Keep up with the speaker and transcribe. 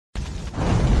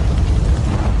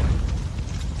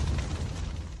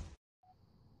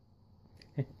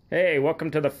Hey,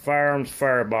 welcome to the Firearms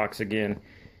Firebox again.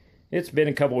 It's been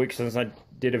a couple weeks since I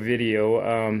did a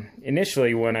video.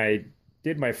 Initially, when I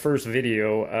did my first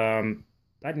video,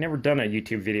 I'd never done a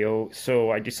YouTube video,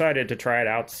 so I decided to try it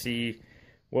out, see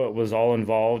what was all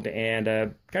involved, and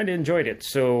kind of enjoyed it.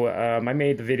 So I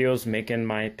made the videos making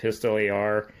my pistol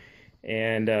AR,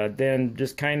 and then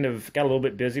just kind of got a little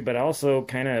bit busy, but I also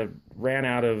kind of ran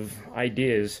out of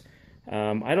ideas.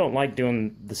 I don't like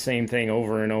doing the same thing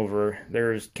over and over.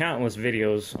 There's countless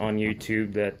videos on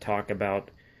YouTube that talk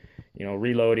about,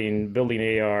 reloading,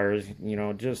 building ARs,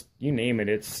 just you name it.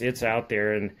 It's out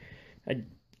there, and I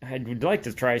would like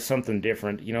to try something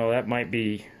different. That might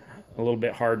be a little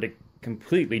bit hard to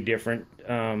completely different,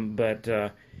 but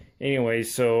anyway,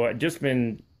 so I've just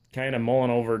been kind of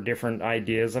mulling over different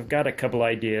ideas. I've got a couple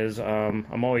ideas.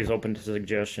 I'm always open to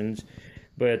suggestions,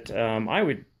 but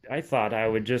I thought I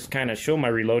would just kind of show my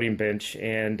reloading bench.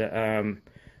 And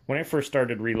when I first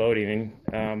started reloading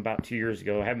about 2 years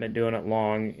ago, I haven't been doing it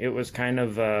long. It was kind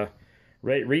of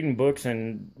reading books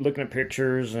and looking at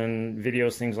pictures and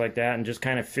videos, things like that, and just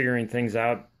kind of figuring things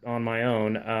out on my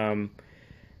own.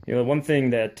 One thing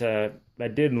that I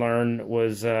did learn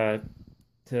was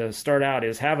to start out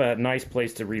is have a nice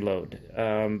place to reload.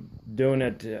 Doing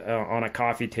it on a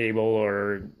coffee table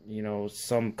or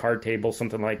some card table,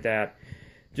 something like that,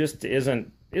 just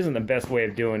isn't the best way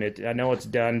of doing it. I know it's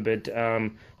done, but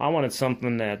I wanted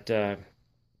something that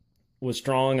was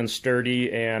strong and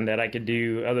sturdy and that I could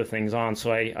do other things on.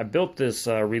 So I built this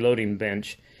reloading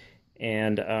bench,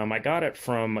 and I got it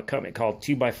from a company called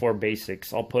 2x4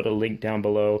 Basics. I'll put a link down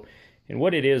below. And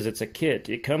what it is, it's a kit.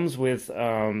 It comes with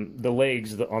the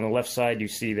legs on the left side you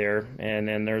see there, and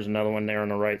then there's another one there on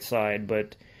the right side.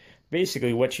 But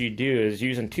basically what you do is,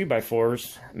 using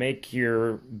 2x4s, make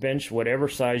your bench whatever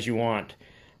size you want.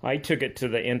 I took it to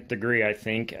the nth degree, I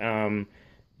think.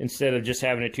 Instead of just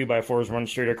having a 2x4s run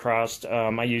straight across,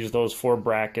 I used those 4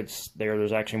 brackets there.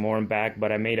 There's actually more in back,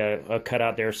 but I made a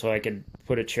cutout there so I could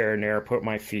put a chair in there, put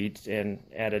my feet, and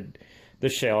added the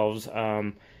shelves.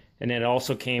 And then it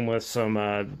also came with some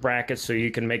brackets so you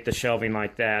can make the shelving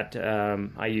like that.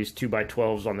 I used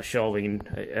 2x12s on the shelving.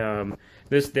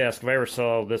 This desk, if I ever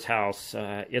sell this house,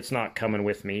 it's not coming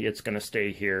with me. It's going to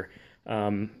stay here.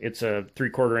 It's a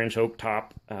 3/4 inch oak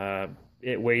top.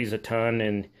 It weighs a ton,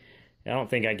 and I don't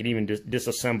think I could even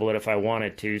disassemble it if I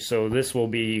wanted to. So this will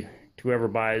be, to whoever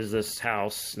buys this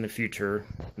house in the future,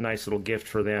 nice little gift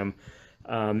for them.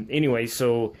 Anyway,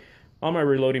 so on my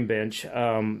reloading bench,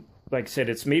 like I said,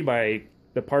 it's made by,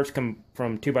 the parts come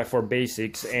from 2x4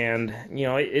 Basics, and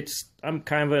I'm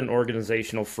kind of an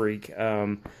organizational freak.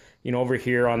 Over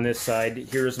here on this side,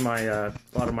 here's my a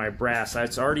lot of my brass.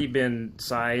 It's already been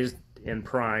sized and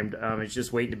primed. It's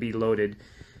just waiting to be loaded.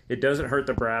 It doesn't hurt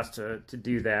the brass to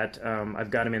do that.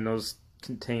 I've got them in those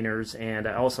containers, and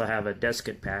I also have a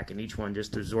desiccant pack in each one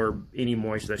just to absorb any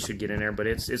moisture that should get in there. But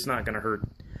it's not going to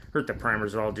hurt the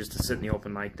primers at all just to sit in the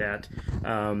open like that.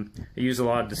 I use a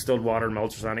lot of distilled water and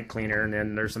ultrasonic cleaner, and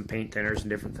then there's some paint thinners and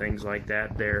different things like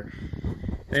that there.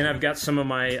 And I've got some of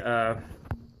my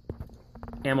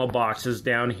ammo boxes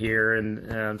down here,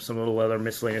 and some little other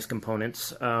miscellaneous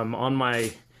components. On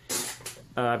my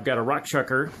I've got a rock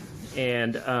chucker,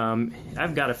 and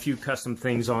I've got a few custom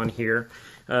things on here.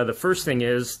 The first thing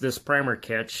is this primer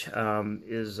catch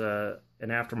is an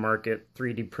aftermarket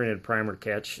 3D printed primer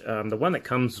catch. The one that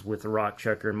comes with the rock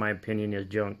chucker, in my opinion, is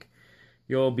junk.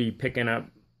 You'll be picking up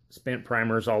spent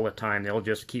primers all the time. They'll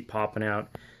just keep popping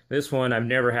out. This one I've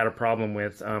never had a problem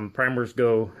with. Primers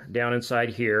go down inside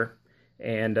here,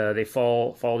 and they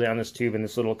fall down this tube in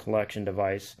this little collection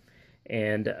device.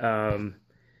 And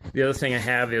the other thing I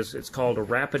have is, it's called a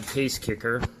rapid case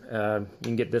kicker. You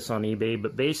can get this on eBay,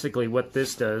 but basically what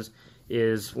this does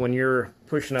is, when you're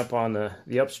pushing up on the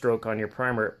upstroke on your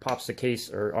primer, it pops the case,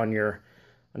 or on your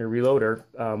reloader,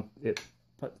 it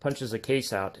punches the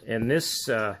case out. And this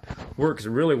works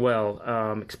really well,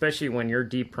 especially when you're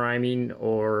deep priming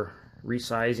or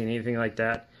resizing, anything like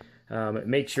that. It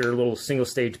makes your little single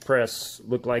stage press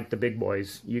look like the big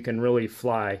boys. You can really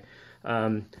fly.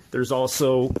 There's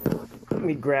also, let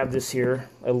me grab this here,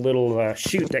 a little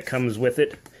chute that comes with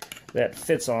it that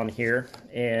fits on here,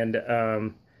 and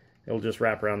it'll just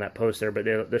wrap around that post there, but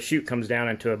the chute comes down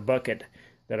into a bucket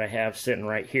that I have sitting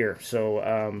right here.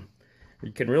 So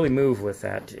you can really move with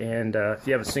that. And if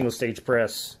you have a single stage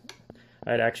press,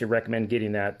 I'd actually recommend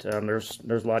getting that. There's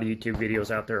a lot of YouTube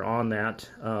videos out there on that,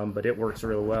 but it works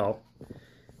really well.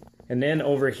 And then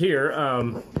over here,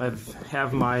 I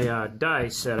have my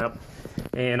dies set up,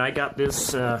 and I got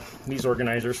these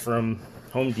organizers from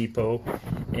Home Depot,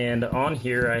 and on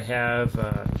here I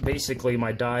have basically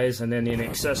my dies and then the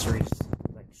accessories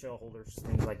like shell holders,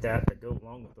 things like that that go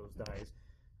along with those dies.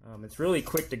 It's really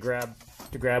quick to grab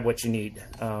what you need.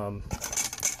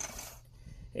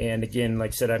 And again,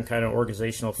 like I said, I'm kind of an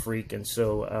organizational freak, and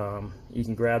so you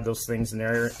can grab those things in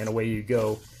there and away you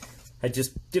go. I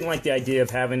just didn't like the idea of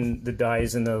having the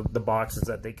dies in the boxes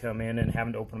that they come in and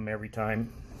having to open them every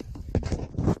time.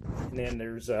 And then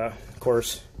there's, of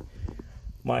course,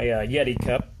 my Yeti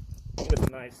cup with a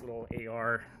nice little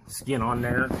AR skin on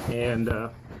there. And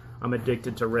I'm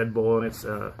addicted to Red Bull, and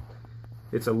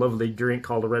it's a lovely drink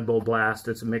called a Red Bull Blast.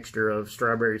 It's a mixture of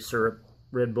strawberry syrup,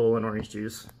 Red Bull, and orange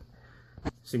juice.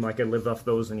 Seem like I live off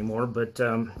those anymore, but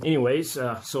anyways,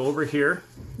 so over here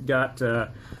got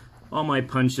all my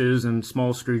punches and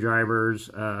small screwdrivers,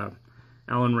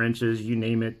 Allen wrenches, you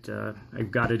name it.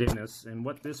 I've got it in this. And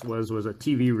what this was a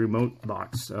TV remote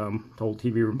box, to hold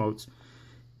TV remotes.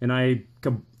 And I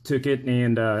took it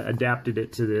and adapted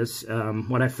it to this.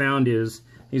 What I found is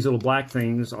these little black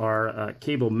things are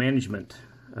cable management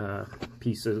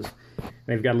pieces.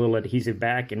 They've got a little adhesive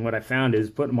back, and what I found is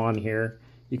put them on here,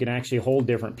 you can actually hold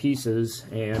different pieces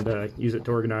and use it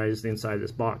to organize the inside of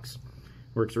this box.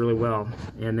 Works really well.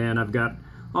 And then I've got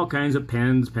all kinds of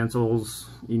pens, pencils,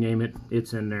 you name it,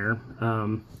 it's in there.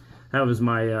 That was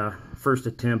my first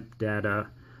attempt at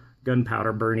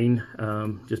gunpowder burning.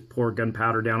 Just pour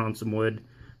gunpowder down on some wood,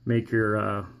 make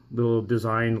your little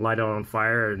design, light it on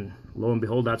fire, and lo and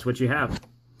behold, that's what you have.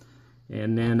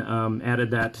 And then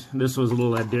added that, this was a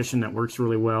little addition that works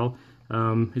really well.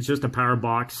 It's just a power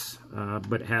box,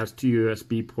 but it has 2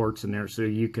 USB ports in there, so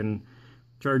you can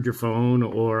charge your phone.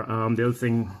 Or the other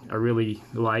thing I really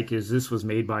like is this was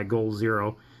made by Goal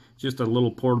Zero. Just a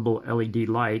little portable LED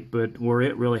light, but where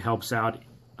it really helps out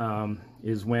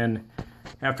is when,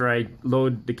 after I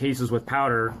load the cases with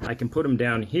powder, I can put them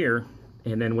down here,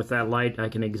 and then with that light I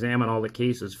can examine all the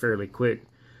cases fairly quick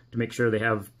to make sure they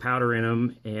have powder in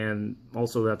them, and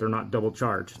also that they're not double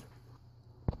charged.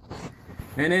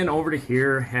 And then over to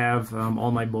here have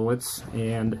all my bullets,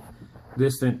 and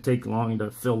this didn't take long to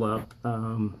fill up.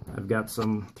 I've got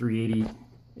some 380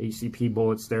 ACP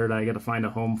bullets there that I got to find a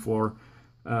home for.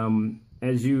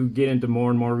 As you get into more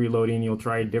and more reloading, you'll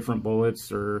try different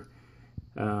bullets or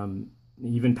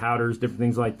even powders, different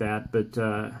things like that. But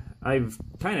I've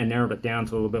kind of narrowed it down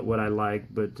to a little bit what I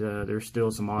like, but there's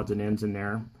still some odds and ends in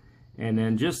there. And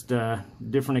then just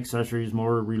different accessories,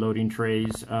 more reloading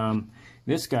trays.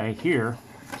 This guy here,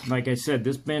 like I said,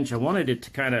 this bench, I wanted it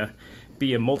to kind of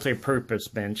be a multi-purpose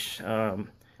bench,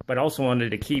 but also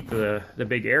wanted to keep the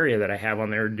big area that I have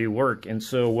on there to do work. And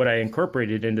so what I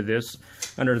incorporated into this,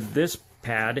 under this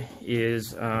pad,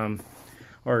 is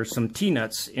are some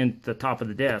T-nuts in the top of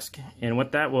the desk. And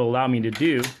what that will allow me to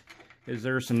do is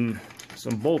there's some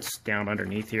bolts down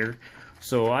underneath here.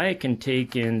 So I can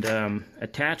take and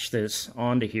attach this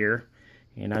onto here,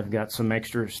 and I've got some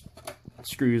extra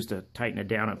screws to tighten it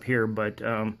down up here. But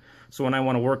so when I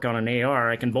want to work on an AR,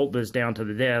 I can bolt this down to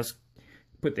the desk,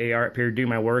 put the AR up here, do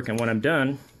my work, and when I'm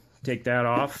done, take that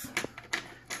off,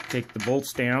 take the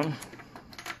bolts down,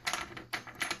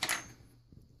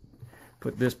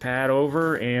 put this pad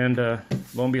over, and lo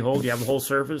and behold, you have a whole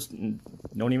surface and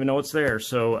don't even know it's there.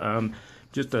 So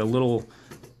just a little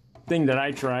thing that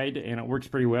I tried, and it works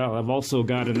pretty well. I've also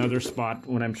got another spot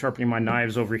when I'm sharpening my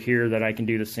knives over here that I can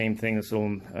do the same thing. This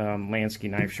little Lansky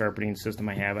knife sharpening system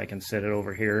I have, I can set it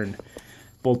over here and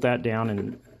bolt that down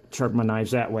and sharpen my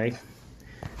knives that way.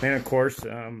 And of course,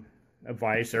 a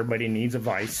vise. Everybody needs a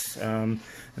vise. And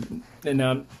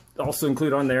also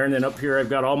include on there. And then up here I've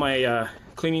got all my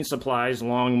cleaning supplies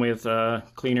along with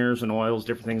cleaners and oils,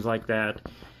 different things like that.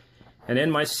 And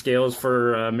then my scales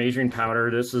for measuring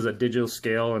powder. This is a digital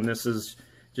scale, and this is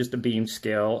just a beam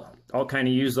scale. I'll kind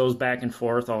of use those back and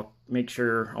forth. I'll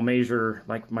measure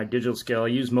like my digital scale I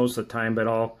use most of the time, but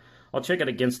I'll check it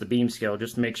against the beam scale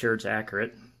just to make sure it's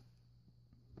accurate.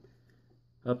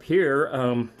 Up here,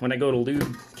 when I go to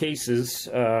lube cases,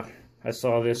 I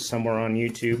saw this somewhere on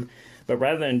YouTube, but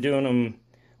rather than doing them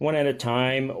one at a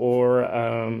time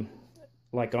or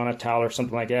like on a towel or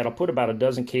something like that, I'll put about a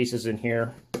dozen cases in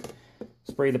here.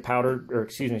 Spray the powder, or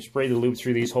excuse me, spray the lube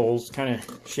through these holes, kind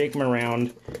of shake them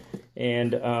around,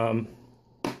 and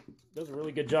does a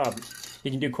really good job. You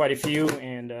can do quite a few,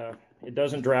 and it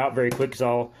doesn't dry out very quick, because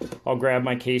I'll grab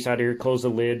my case out of here, close the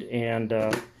lid, and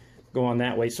go on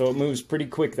that way. So it moves pretty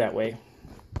quick that way.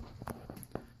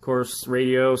 Of course,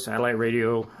 radio, satellite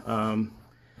radio.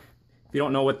 If you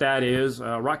don't know what that is,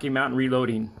 Rocky Mountain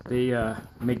Reloading. They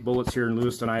make bullets here in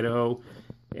Lewiston, Idaho.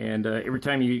 And every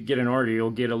time you get an order, you'll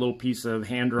get a little piece of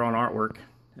hand-drawn artwork.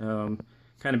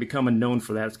 Kind of becoming known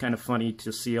for that. It's kind of funny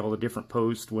to see all the different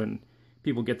posts when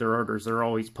people get their orders. They're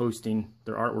always posting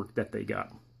their artwork that they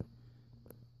got.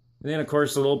 And then, of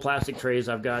course, the little plastic trays,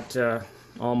 I've got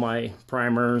all my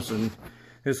primers, and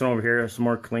this one over here has some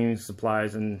more cleaning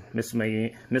supplies and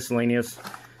miscellaneous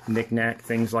knick-knack,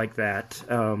 things like that.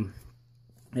 And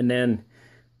then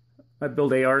I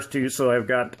build ARs too, so I've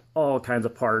got all kinds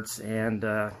of parts, and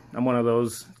I'm one of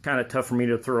those, kind of tough for me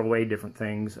to throw away different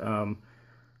things.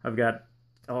 I've got,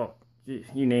 oh,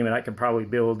 you name it, I could probably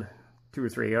build 2 or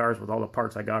 3 ARs with all the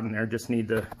parts I got in there, just need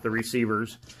the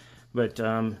receivers. But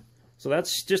so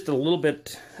that's just a little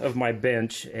bit of my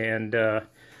bench, and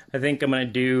I think I'm going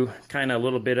to do kind of a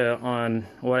little bit on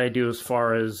what I do as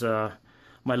far as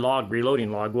my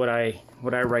reloading log, what I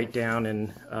write down,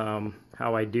 and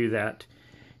how I do that.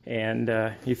 And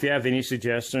if you have any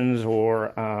suggestions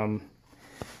or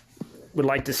would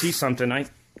like to see something,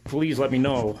 please let me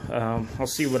know. I'll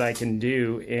see what I can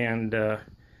do, and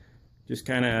just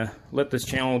kind of let this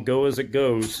channel go as it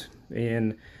goes.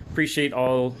 And appreciate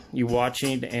all you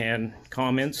watching and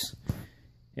comments.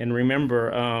 And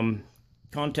remember,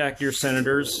 contact your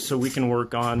senators so we can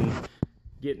work on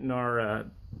getting our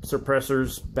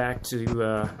suppressors back to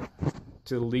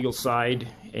the legal side,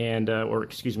 and or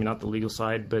excuse me, not the legal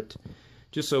side, but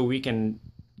just so we can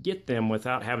get them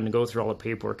without having to go through all the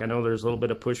paperwork. I know there's a little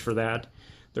bit of push for that.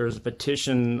 There's a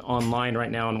petition online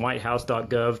right now on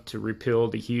whitehouse.gov to repeal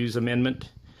the Hughes Amendment.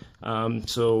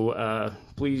 So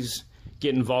please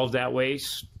get involved that way,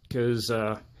 because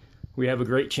we have a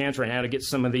great chance right now to get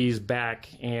some of these back,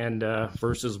 and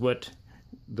versus what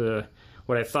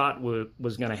I thought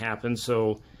was going to happen.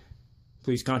 So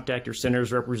please contact your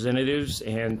senators' representatives,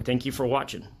 and thank you for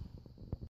watching.